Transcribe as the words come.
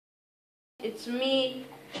It's me,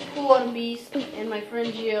 Cool Beast, and my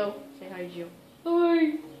friend Gio. Say hi, Gio.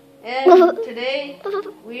 Hi. And today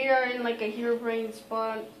we are in like a Herobrine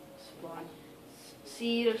spawn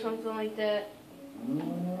seed or something like that.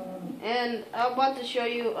 And I'm about to show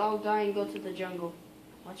you. I'll die and go to the jungle.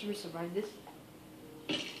 Watch me survive this.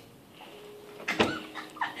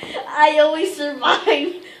 I always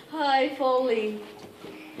survive high falling.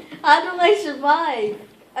 How do I survive?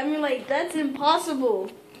 I mean, like, that's impossible.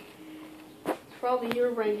 Probably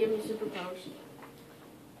Herobrine give me superpowers.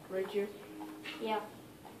 Right here? Yeah.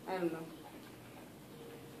 I don't know.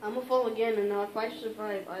 I'm gonna fall again, and now if I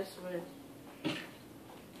survive, I swear.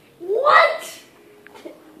 What?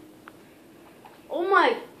 Oh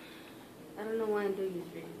my! I don't know why I'm doing this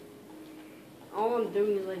video. All I'm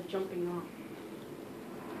doing is like jumping off.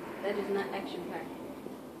 That is not action packed.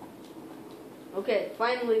 Okay,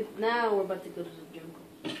 finally, now we're about to go to the jungle.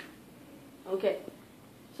 Okay,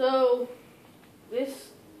 so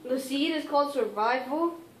the seed is called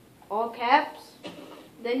survival, all caps.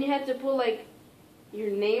 Then you have to put like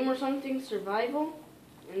your name or something, survival,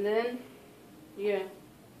 and then yeah,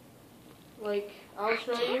 like I'll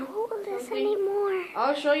show you. Hold this anymore.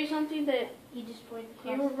 I'll show you something that You destroyed the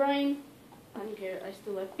Herobrine. I don't care. I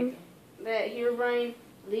still left it. That Herobrine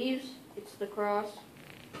leaves. It's the cross.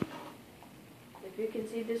 If you can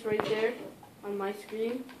see this right there on my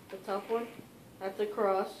screen, the top one, that's a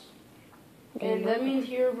cross. And that means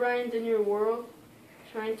Herobrine's in your world,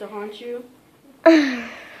 trying to haunt you. And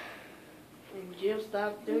Gio,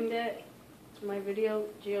 stop doing that. It's my video.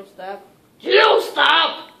 Gio, stop. Gio,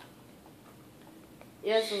 stop!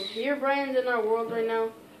 Yeah, so Herobrine's in our world right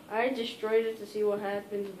now. I destroyed it to see what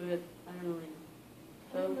happens, but I don't really know.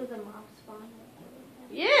 So, the mob spawn?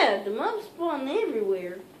 Yeah, the mobs spawn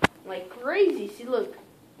everywhere. Like crazy. See, look.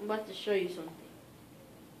 I'm about to show you something.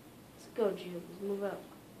 Let's go, Gio. Let's move out.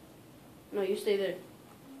 No, you stay there.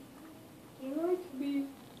 You like me?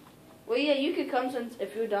 Well, yeah, you could come since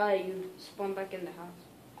if you die, you spawn back in the house.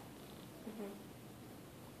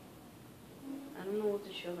 I don't know what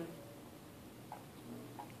to show them.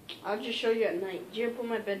 I'll just show you at night. Gio, put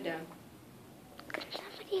my bed down. Could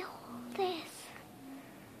somebody hold this?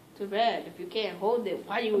 Too bad. If you can't hold it,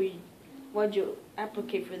 why'd you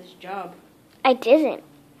applicate for this job? I didn't.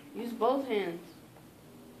 Use both hands.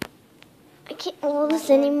 I can't hold this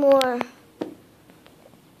anymore.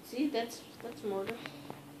 See, that's mortar.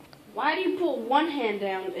 Why do you put one hand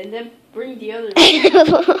down and then bring the other?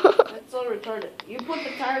 That's so retarded. You put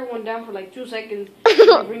the tired one down for like 2 seconds and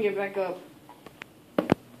then bring it back up.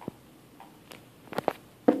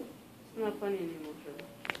 It's not funny anymore, sure.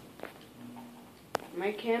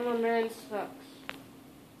 My cameraman sucks.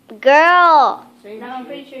 Girl! Same No, I'm shit.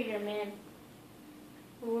 pretty sure you're a man.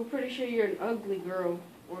 Well, we're pretty sure you're an ugly girl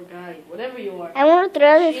or guy, whatever you are. I want to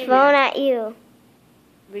throw this She-Man. phone at you.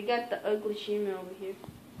 We got the ugly She-Man over here.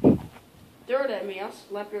 Throw it at me. I'll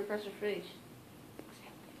slap you across your face.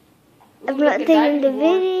 I'm Ooh, not look at that taking the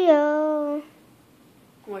before. video.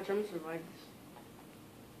 Watch, I'm gonna survive this.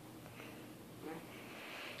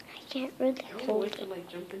 I can't really I can't hold wait to it. like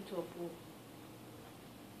jump into a pool.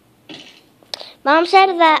 Mom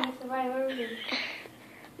said that.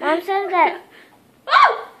 Mom said that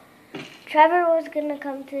Trevor was gonna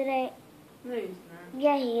come today. No, he's not.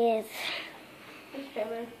 Yeah, he is. Who's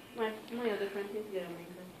Trevor? My other friend. He's gonna make it.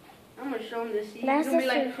 I'm gonna show him this. He's That's gonna the be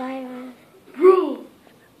like, survivor. bro,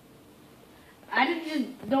 I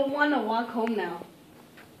just don't want to walk home now.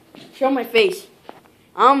 Show my face.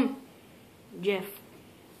 I'm Jeff.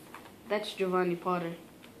 That's Giovanni Potter.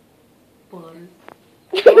 Potter.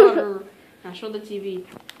 Now show the TV.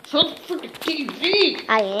 Show the freaking TV.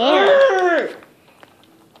 I am.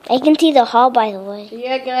 I can see the hall, by the way.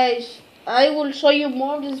 Yeah, guys, I will show you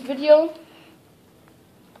more of this video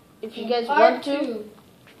if you guys want to.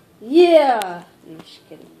 Yeah. I'm just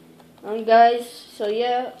kidding. Guys, so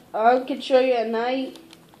yeah, I can show you at night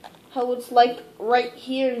how it's like right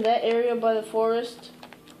here in that area by the forest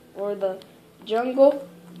or the jungle.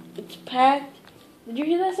 It's packed. Did you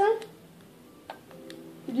hear that sound?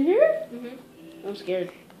 Did you hear it? Mm-hmm. I'm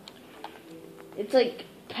scared. It's like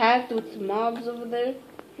packed with mobs over there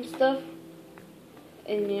and stuff.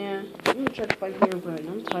 And yeah, I'm gonna try to find Herobrine.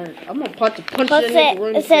 I'm tired. I'm about to punch What's that it? nigga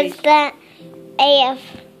in It the says face. that AF.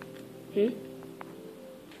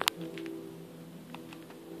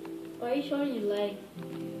 Why are you showing your leg?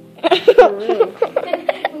 For real.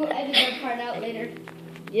 We'll edit that part out later.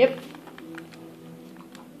 Yep.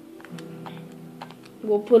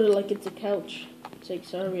 We'll put it like it's a couch. It's like,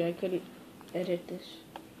 sorry, I couldn't edit this.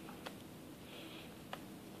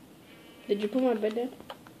 Did you put my bed down?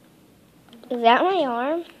 Is that my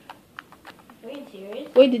arm? Are you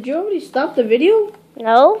serious? Wait, did you already stop the video?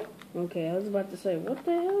 No. Okay, I was about to say, what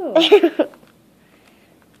the hell?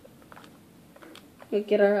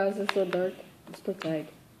 Look at our house, it's so dark. Let's play tag.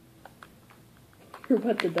 We're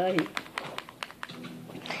about to die.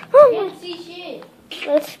 Can't see shit.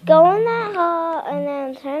 Let's go in that hall and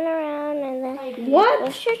then turn around and then.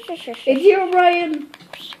 What? Shush. It's Herobrine.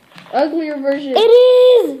 Uglier version. It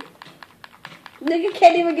is. Nigga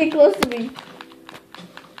can't even get close to me.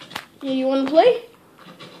 Yeah, you wanna play?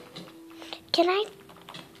 Can I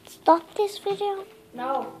stop this video?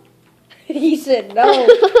 No. He said no.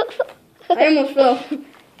 I almost fell.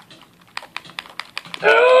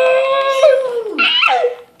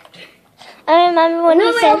 I remember when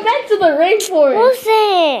he said. We're back to the rainforest.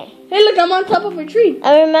 Listen. Hey, look, I'm on top of a tree.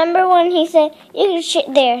 I remember when he said, "You can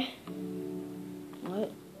sit there.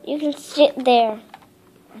 What? You can sit there.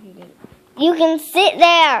 I can get it. You can sit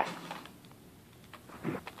there."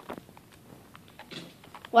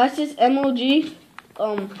 Watch this MOG.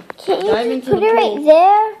 Can't Dive you into just put the it pool. right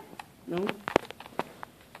there? No.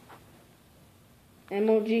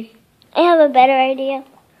 MOG. I have a better idea.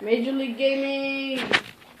 Major League Gaming.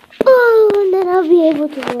 Oh, and then I'll be able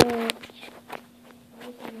to watch.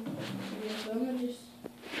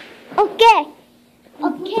 Okay.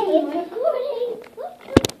 Okay, it's recording.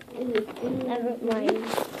 Never mind.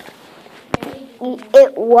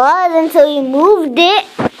 It was until you moved it.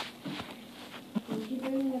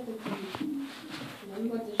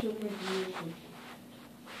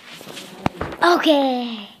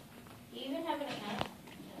 Okay. Do you even have an account?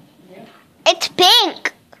 It's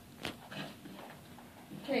pink.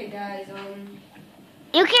 Okay, guys.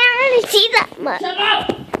 You can't really see that much. Shut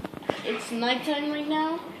up! It's nighttime right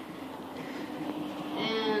now,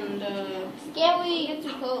 and can't we get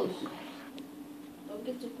too close? Don't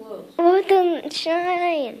get too close. Oh, don't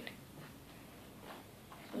shine.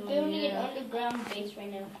 So, I'm building yeah. an underground base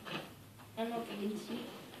right now. I don't know if you can see.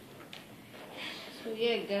 So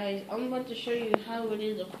yeah, guys, I'm about to show you how it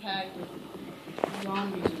is a pack with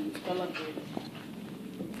zombies and skeletons.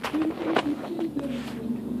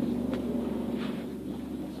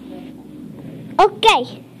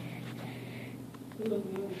 Okay.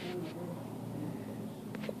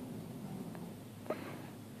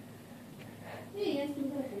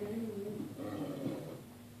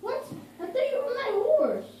 What? I thought you were my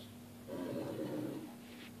horse.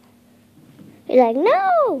 You're like,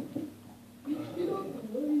 no.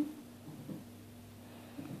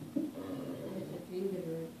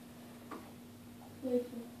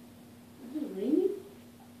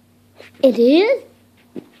 It is?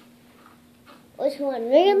 Which one,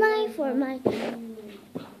 real life or my?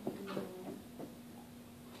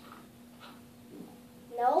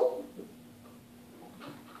 No?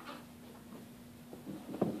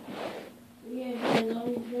 Yeah, guys, I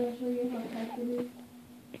was gonna show you how tough it is.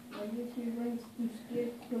 Like this Herobrine's too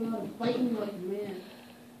scared to come out fighting like a man.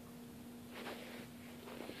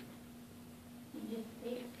 You just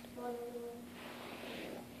take one away.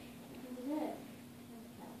 What is that?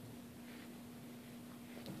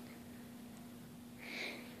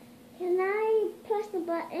 Can I press the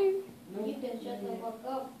button? You can shut the fuck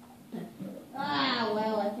up. Ah,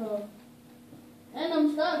 well, I thought. And I'm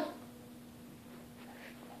stuck.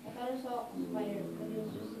 I thought I saw a spider, but it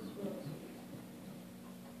was just this rose.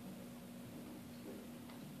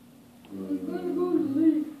 I'm gonna go to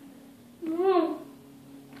sleep. No.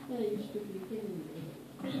 Yeah, you stupid kid.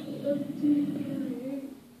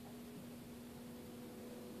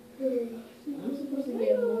 I'm supposed to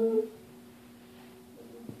get home.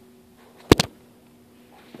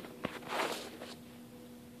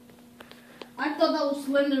 I thought that was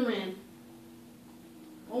Slender Man.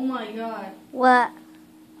 Oh my god. What?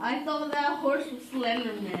 I thought that horse was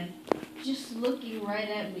Slender Man. Just looking right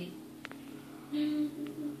at me.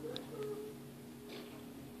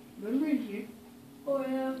 Remember in here? Oh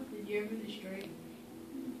yeah. Did you ever destroy it?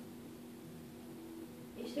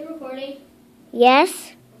 You still recording?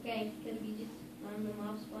 Yes. Okay, because we just found the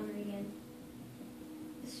mob spawner again.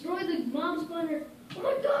 Destroy the mob spawner! Oh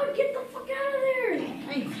my god, get the fuck out of there!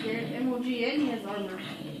 I ain't scared. MOG and he has armor.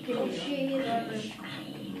 Oh shit, he has armor.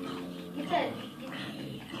 Get that.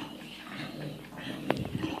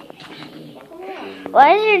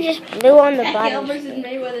 Why is there just blue on the Pacquiao bottom? versus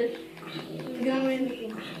Mayweather. Who's gonna win?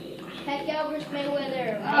 Pacquiao versus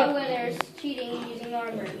Mayweather. Oh. Mayweather is cheating and using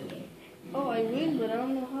armor. Oh, I win, but I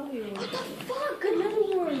don't know how he won. What the fuck?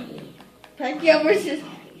 Another one. Pacquiao versus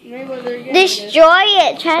Mayweather again. Destroy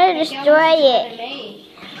it. Try to destroy it. MMA.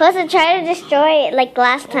 Plus, I tried to destroy it like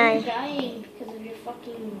last You're time. dying because of your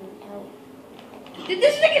fucking health. Did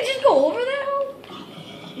this nigga just go over that hole?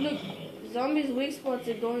 Look, zombies' weak spots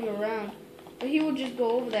are going around. He will just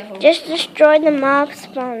go over that hole. Just destroy the mob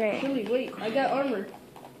spawner. Really, wait, I got armor.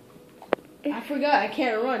 I forgot, I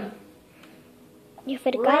can't run. You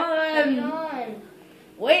forgot? Run!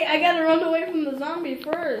 Wait, I gotta run away from the zombie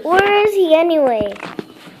first. Where is he anyway?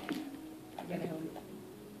 I gotta help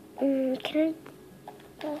Can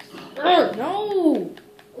I? No!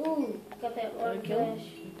 Ooh, got that rock flash.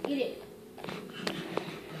 Eat it.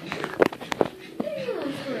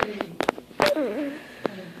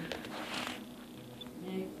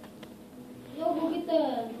 Yo, go get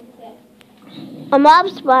that. a mob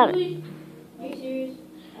spawner. Are you serious?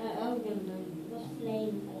 I was gonna know. What's the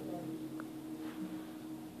name?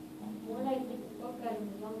 What I get the fuck out of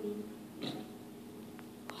the zombie?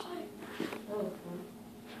 Oh,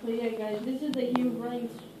 So yeah, guys, this is the Herobrine.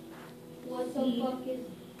 what the fuck is?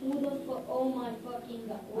 Who the fuck? Oh my fucking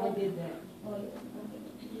god! I did that. Oh, yeah. Okay.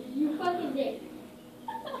 You fucking did.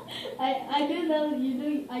 I knew that was you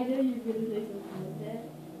doing. I knew you were gonna say something like that.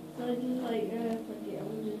 So I just like, fuck it, I'm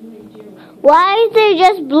gonna just make Jim. Why is there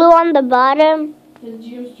just blue on the bottom? Because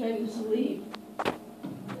Jim's trying to sleep.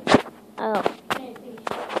 Oh.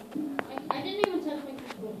 I didn't even touch my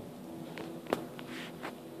controller.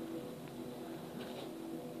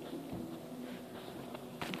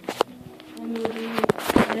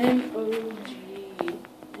 M-O-G.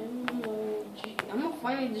 I'm gonna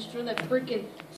finally destroy that freaking